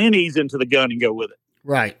and then ease into the gun and go with it.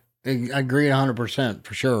 Right. I agree 100%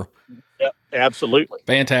 for sure. Yep, absolutely.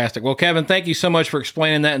 Fantastic. Well, Kevin, thank you so much for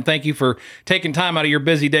explaining that, and thank you for taking time out of your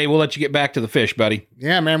busy day. We'll let you get back to the fish, buddy.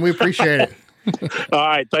 Yeah, man, we appreciate it. All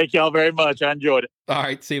right. Thank y'all very much. I enjoyed it. All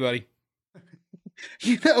right. See you, buddy.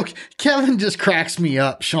 You know, Kevin just cracks me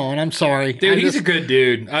up, Sean. I'm sorry. Dude, he's a good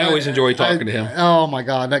dude. I always enjoy talking to him. Oh, my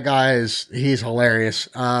God. That guy he's hilarious.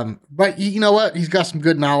 But you know what? He's got some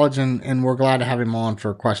good knowledge, and we're glad to have him on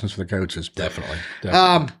for questions for the coaches. Definitely.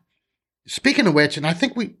 Speaking of which, and I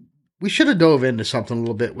think we should have dove into something a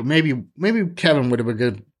little bit. Maybe Kevin would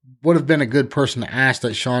have been a good person to ask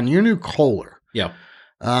that, Sean. Your new Kohler. Yeah.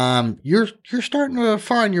 You're starting to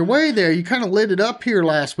find your way there. You kind of lit it up here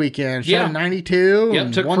last weekend. Yeah. 92 Yep,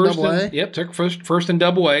 and took one first double A. Yep, took first and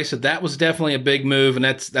double A. So that was definitely a big move, and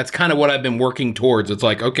that's kind of what I've been working towards. It's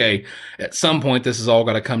like, okay, at some point this has all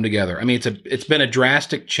got to come together. I mean, it's been a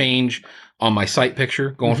drastic change on my sight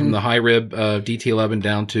picture, going from the high rib DT11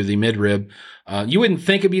 down to the mid rib. You wouldn't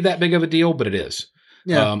think it'd be that big of a deal, but it is.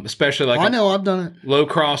 Yeah. Especially like I know, I've done it. Low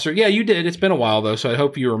crosser. Yeah, you did. It's been a while though, so I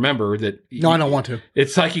hope you remember that. No, I don't want to.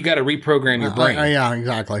 It's like you got to reprogram your brain. Yeah,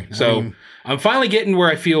 exactly. So I'm finally getting where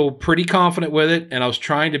I feel pretty confident with it, and I was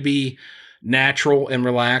trying to be natural and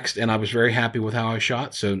relaxed, and I was very happy with how I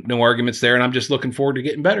shot. So no arguments there, and I'm just looking forward to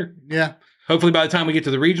getting better. Yeah. Hopefully by the time we get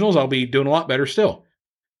to the regionals, I'll be doing a lot better still.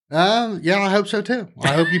 Yeah, I hope so too.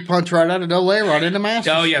 I hope you punch right out of double A, right into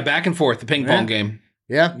Masters. Oh yeah, back and forth, the ping pong game.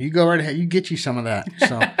 Yeah, you go right ahead. You get you some of that.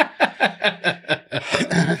 So,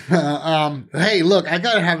 hey, look, I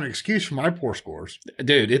got to have an excuse for my poor scores.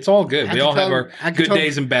 Dude, it's all good. We all have our good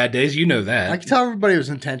days and bad days. You know that. I can tell everybody it was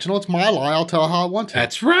intentional. It's my lie. I'll tell how I want to.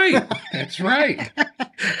 That's right. That's right.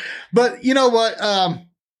 But you know what?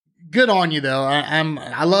 Good on you though.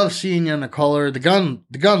 I love seeing you in the color. The gun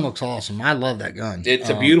looks awesome. I love that gun. It's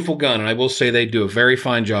a beautiful gun, and I will say they do a very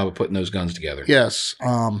fine job of putting those guns together. Yes.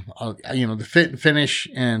 The fit and finish.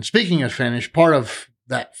 And speaking of finish, part of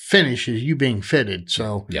that finish is you being fitted.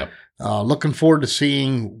 So yep. Looking forward to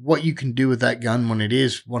seeing what you can do with that gun when it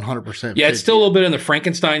is 100%. Yeah, it's still a little bit in the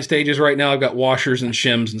Frankenstein stages right now. I've got washers and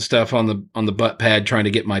shims and stuff on the butt pad trying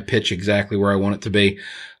to get my pitch exactly where I want it to be.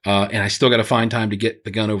 And I still got to find time to get the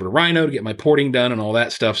gun over to Rhino to get my porting done and all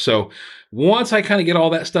that stuff. So once I kind of get all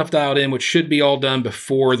that stuff dialed in, which should be all done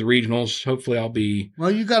before the regionals, hopefully I'll be... Well,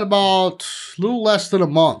 you got about a little less than a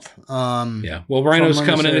month. Yeah. Well, Rhino's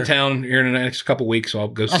coming into town here in the next couple of weeks, so I'll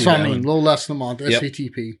go see that. That's what I mean. A little less than a month. Yep.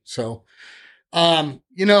 SCTP. So,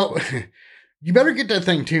 you better get that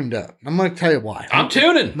thing tuned up. I'm going to tell you why. I'm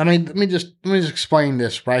tuning. Let me just explain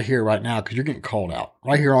this right here, right now, because you're getting called out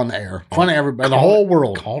right here on the air, in front of everybody, the whole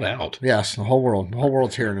world. Called out. Yes, the whole world. The whole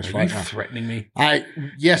world's hearing this right now. Are you threatening me?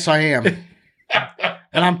 Yes, I am.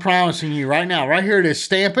 And I'm promising you right now, right here it is.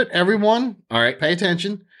 Stamp it, everyone. All right. Pay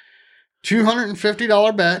attention.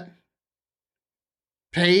 $250 bet.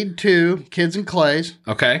 Paid to Kids and Clays.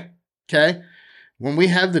 Okay. Okay. When we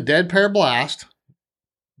have the Dead Pair Blast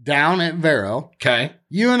down at Vero. Okay.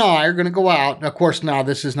 You and I are going to go out. And of course, now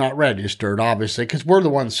this is not registered, obviously, because we're the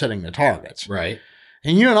ones setting the targets. Right.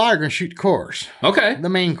 And you and I are going to shoot the course. Okay. The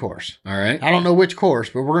main course. All right. I don't know which course,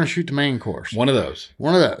 but we're going to shoot the main course. One of those.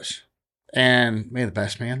 And may the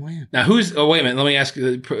best man win. Now, wait a minute. Let me ask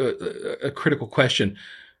a critical question.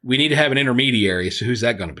 We need to have an intermediary. So who's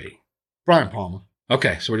that going to be? Brian Palmer.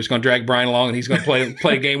 Okay, so we're just going to drag Brian along, and he's going to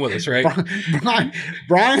play a game with us, right?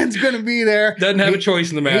 Brian's going to be there. Doesn't have a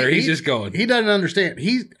choice in the matter. He's just going. He doesn't understand.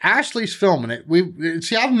 Ashley's filming it.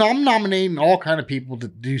 I'm nominating all kind of people to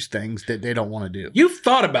do things that they don't want to do. You've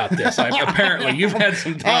thought about this. Apparently, you've had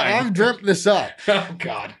some time. I've dreamt this up. Oh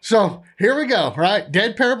God! So here we go. Right,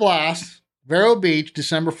 Dead Pair Blast, Vero Beach,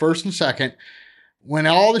 December 1st and 2nd. when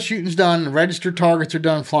all the shooting's done, the registered targets are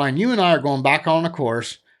done flying, you and I are going back on the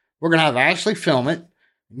course. We're going to have Ashley film it.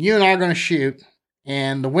 You and I are going to shoot.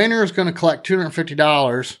 And the winner is going to collect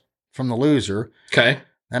 $250 from the loser. Okay.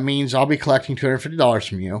 That means I'll be collecting $250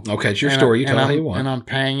 from you. Okay, it's your story. You tell me how you want. And I'm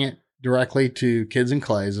paying it directly to Kids and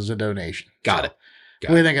Clays as a donation. Got it. What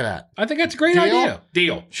do you think of that? I think that's a great idea.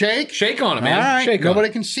 Deal. Shake on it, man. All right. Shake Nobody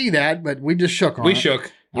on it. can see that, but we just shook on it. We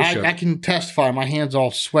shook. I can testify. My hand's all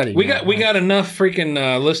sweaty. We got enough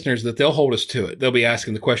freaking listeners that they'll hold us to it. They'll be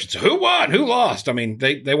asking the questions. Who won? Who lost? I mean,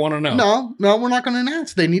 they want to know. No, we're not going to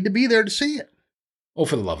announce. They need to be there to see it. Oh,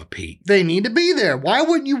 for the love of Pete. They need to be there. Why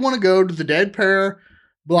wouldn't you want to go to the Dead Pair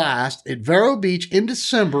Blast at Vero Beach in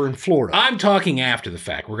December in Florida? I'm talking after the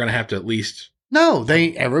fact. We're going to have to at least... No,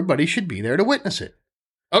 everybody should be there to witness it.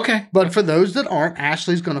 Okay. But for those that aren't,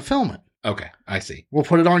 Ashley's going to film it. Okay, I see. We'll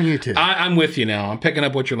put it on YouTube. I'm with you now. I'm picking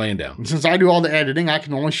up what you're laying down. And since I do all the editing, I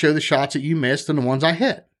can only show the shots that you missed and the ones I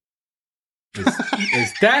hit.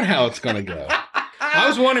 Is that how it's going to go? I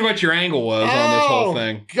was wondering what your angle was on this whole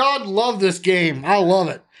thing. God, love this game. I love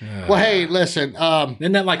it. Well, hey, listen.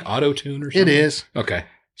 Isn't that like auto-tune or something? It is. Okay.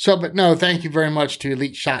 So, but no, thank you very much to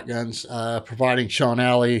Elite Shotguns, providing Sean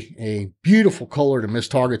Alley a beautiful color to miss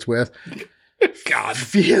targets with. God.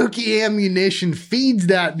 Fiocchi ammunition feeds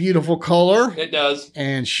that beautiful color. It does.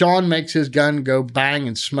 And Sean makes his gun go bang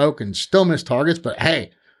and smoke and still miss targets. But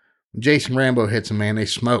hey, when Jason Rambo hits them, man, they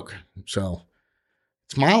smoke. So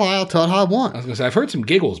it's my lie. I'll tell it how I want. I was going to say, I've heard some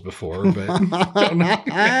giggles before, but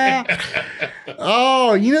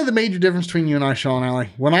Oh, you know the major difference between you and I, Sean Alley?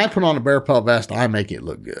 When I put on a bear pelt vest, I make it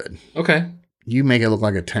look good. Okay. You make it look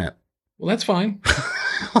like a tent. Well, that's fine.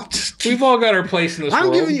 We've all got our place in this world.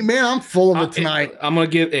 I'm giving you, man, I'm full of it tonight. I'm going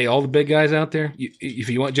to give, all the big guys out there, if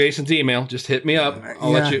you want Jason's email, just hit me up.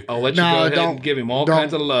 I'll let you go ahead and give him all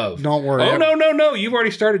kinds of love. Don't worry. Oh, no. You've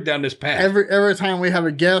already started down this path. Every time we have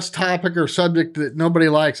a guest topic or subject that nobody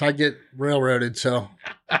likes, I get railroaded. So,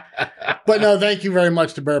 but no, thank you very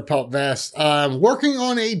much to Bear Pelt Vest. Working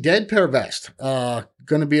on a Dead Pair vest.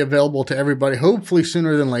 Going to be available to everybody, hopefully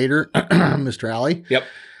sooner than later, Mr. Alley. Yep.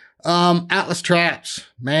 Atlas Traps,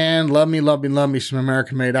 man, love me some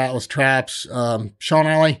American-made Atlas Traps. Sean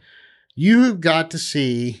Alley, you've got to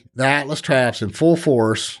see the Atlas Traps in full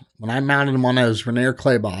force when I mounted them on those Vernier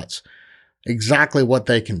clay bots, exactly what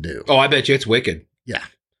they can do. Oh, I bet you it's wicked. Yeah,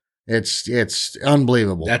 it's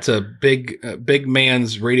unbelievable. That's a big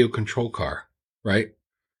man's radio control car, right?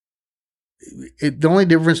 The only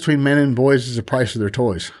difference between men and boys is the price of their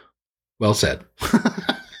toys. Well said.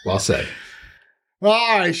 Well said.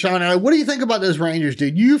 All right, Sean, what do you think about those Rangers,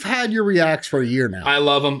 dude? You've had your Reacts for a year now. I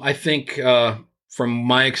love them. I think from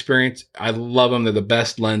my experience, I love them. They're the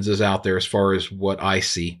best lenses out there as far as what I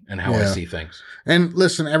see and how I see things. And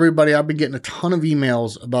listen, everybody, I've been getting a ton of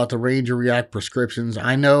emails about the Ranger React prescriptions.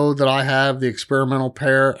 I know that I have the experimental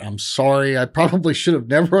pair. I'm sorry. I probably should have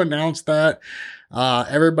never announced that.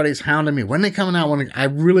 Everybody's hounding me. When they coming out? I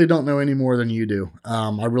really don't know any more than you do.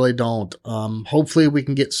 I really don't. Hopefully we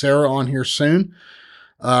can get Sarah on here soon.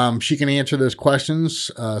 She can answer those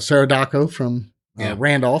questions. Sarah Daco from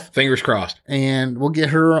Randolph. Fingers crossed. And we'll get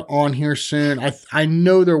her on here soon. I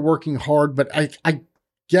know they're working hard, but I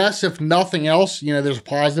guess if nothing else, there's a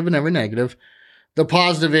positive and every negative. The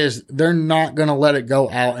positive is they're not going to let it go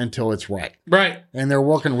out until it's right. Right. And they're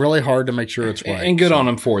working really hard to make sure it's right. And good on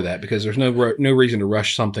them for that, because there's no reason to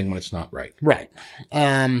rush something when it's not right. Right.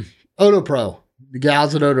 Otopro, the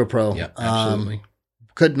gals at Otopro. Yeah, absolutely.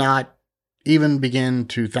 Could not even begin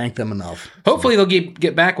to thank them enough. Hopefully they'll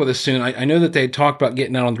get back with us soon. I know that they had talked about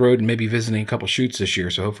getting out on the road and maybe visiting a couple shoots this year,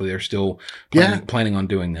 so hopefully they're still planning on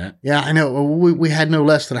doing that. Yeah, I know. We had no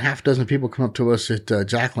less than a half dozen people come up to us at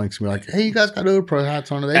Jack Links and be like, hey, you guys got Otopro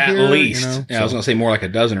hats on? Are they at here? Least. Yeah, I was going to say more like a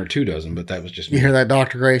dozen or 2 dozen, but that was just me. You hear that,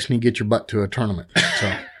 Dr. Grace, and you get your butt to a tournament.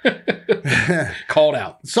 So called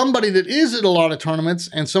out. Somebody that is at a lot of tournaments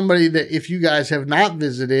and somebody that, if you guys have not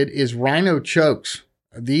visited, is Rhino Chokes.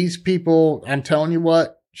 These people, I'm telling you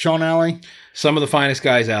what, Sean Alley. Some of the finest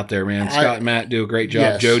guys out there, man. Scott and Matt do a great job.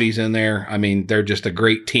 Yes. Jody's in there. I mean, they're just a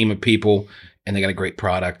great team of people, and they got a great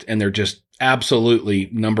product, and they're just absolutely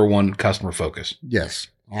number one customer focus. Yes.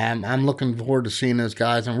 I'm looking forward to seeing those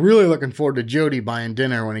guys. I'm really looking forward to Jody buying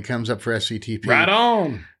dinner when he comes up for SCTP. Right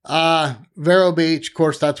on. Vero Beach, of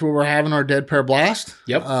course, that's where we're having our Dead Pair Blast.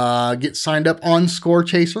 Yep. Get signed up on Score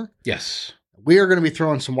Chaser. Yes. We are going to be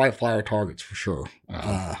throwing some white flower targets for sure.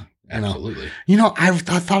 Absolutely. I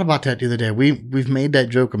thought about that the other day. We've made that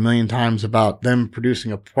joke a million times about them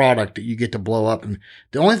producing a product that you get to blow up, and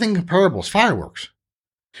the only thing comparable is fireworks.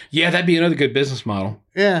 Yeah, that'd be another good business model.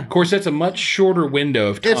 Yeah. Of course, that's a much shorter window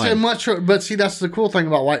of time. It's a much shorter, but see, that's the cool thing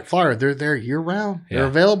about white flyer. They're there year round. Yeah. They're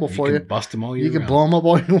available for you. You can bust them all year You can round. blow them up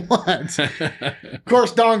all you want. Of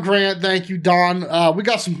course, Dawn Grant. Thank you, Dawn. We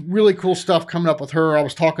got some really cool stuff coming up with her. I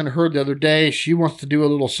was talking to her the other day. She wants to do a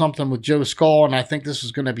little something with Joe Skull, and I think this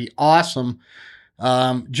is going to be awesome.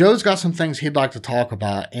 Joe's got some things he'd like to talk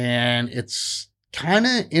about, and it's kind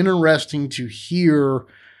of interesting to hear.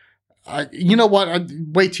 You know what?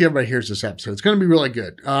 Wait till everybody hears this episode. It's going to be really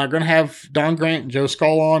good. Going to have Dawn Grant and Joe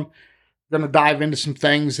Skull on. Going to dive into some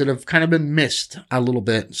things that have kind of been missed a little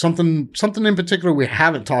bit. Something in particular we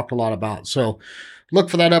haven't talked a lot about. So look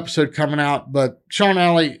for that episode coming out. But Sean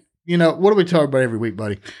Alley, what do we tell everybody every week,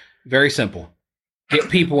 buddy? Very simple. Get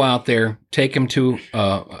people out there, take them to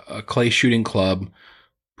a clay shooting club,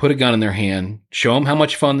 put a gun in their hand, show them how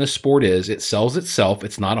much fun this sport is. It sells itself.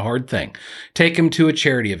 It's not a hard thing. Take them to a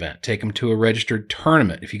charity event. Take them to a registered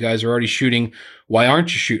tournament. If you guys are already shooting, why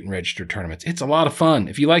aren't you shooting registered tournaments? It's a lot of fun.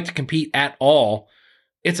 If you like to compete at all,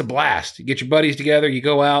 it's a blast. You get your buddies together, you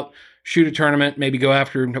go out, shoot a tournament, maybe go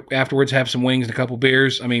afterwards, have some wings and a couple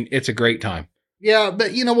beers. I mean, it's a great time. Yeah,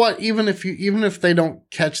 but you know what? Even if they don't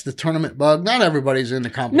catch the tournament bug, not everybody's in the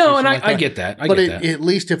competition. No, and I get that. But at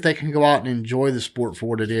least if they can go out and enjoy the sport for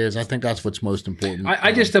what it is, I think that's what's most important.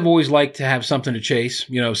 I just have always liked to have something to chase,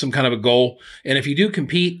 some kind of a goal. And if you do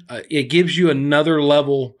compete, it gives you another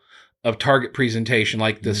level of target presentation.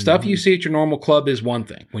 Like the stuff you see at your normal club is one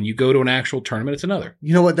thing. When you go to an actual tournament, it's another.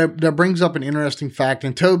 You know what? That brings up an interesting fact.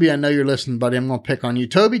 And Toby, I know you're listening, buddy. I'm going to pick on you.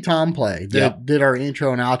 Toby Tomplay did our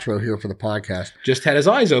intro and outro here for the podcast. Just had his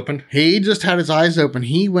eyes open. He just had his eyes open.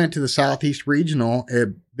 He went to the Southeast Regional at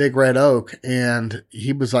Big Red Oak, and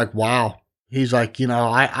he was like, wow. He's like,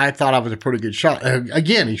 I thought I was a pretty good shot.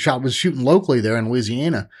 Again, he was shooting locally there in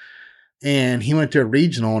Louisiana. And he went to a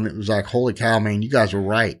regional, and it was like, holy cow, man, you guys were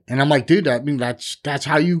right. And I'm like, dude, that's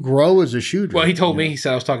how you grow as a shooter. Well, he told me, he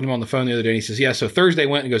said, I was talking to him on the phone the other day, and he says, yeah, so Thursday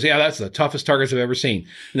went, and he goes, yeah, that's the toughest targets I've ever seen.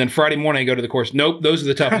 And then Friday morning, I go to the course, nope, those are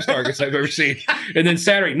the toughest targets I've ever seen. And then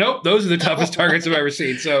Saturday, nope, those are the toughest targets I've ever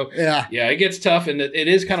seen. So yeah, it gets tough, and it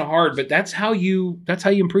is kind of hard, but that's how you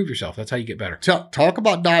improve yourself. That's how you get better. Talk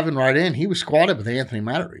about diving right in. He was squatted with Anthony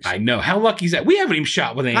Matteries. I know. How lucky is that? We haven't even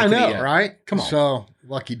shot with Anthony yet. Yet. Right? Come on. So,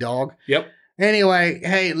 lucky dog. Yep. Anyway,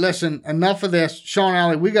 hey, listen, enough of this. Sean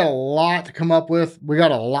Alley, we got a lot to come up with. We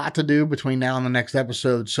got a lot to do between now and the next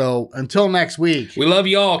episode. So until next week. We love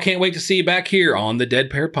y'all. Can't wait to see you back here on the Dead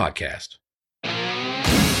Pair Podcast.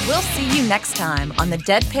 We'll see you next time on the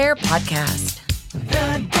Dead Pair Podcast. The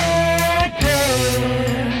Dead Pair.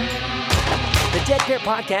 The Dead Pair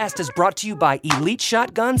Podcast is brought to you by Elite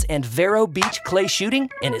Shotguns and Vero Beach Clay Shooting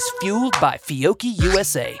and is fueled by Fiocchi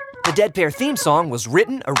USA. The Dead Pair theme song was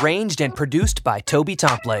written, arranged, and produced by Toby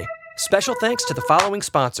Tomplay. Special thanks to the following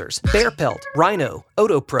sponsors: Bear Pelt, Rhino,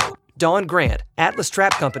 Otopro, Dawn Grant, Atlas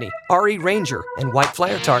Trap Company, RE Ranger, and White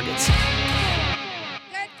Flyer Targets.